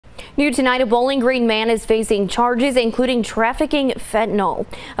New tonight, a Bowling Green man is facing charges including trafficking fentanyl.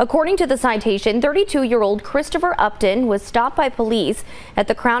 According to the citation, 32-year-old Christopher Upton was stopped by police at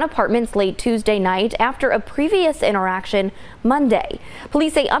the Crown Apartments late Tuesday night after a previous interaction Monday.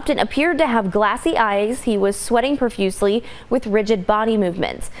 Police say Upton appeared to have glassy eyes. He was sweating profusely with rigid body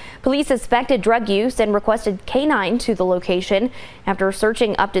movements. Police suspected drug use and requested K-9 to the location. After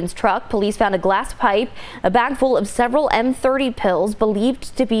searching Upton's truck, police found a glass pipe, a bag full of several M30 pills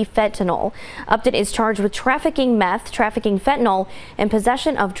believed to be fentanyl. Upton is charged with trafficking meth, trafficking fentanyl, and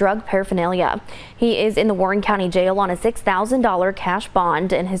possession of drug paraphernalia. He is in the Warren County Jail on a $6,000 cash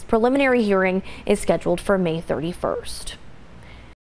bond, and his preliminary hearing is scheduled for May 31st.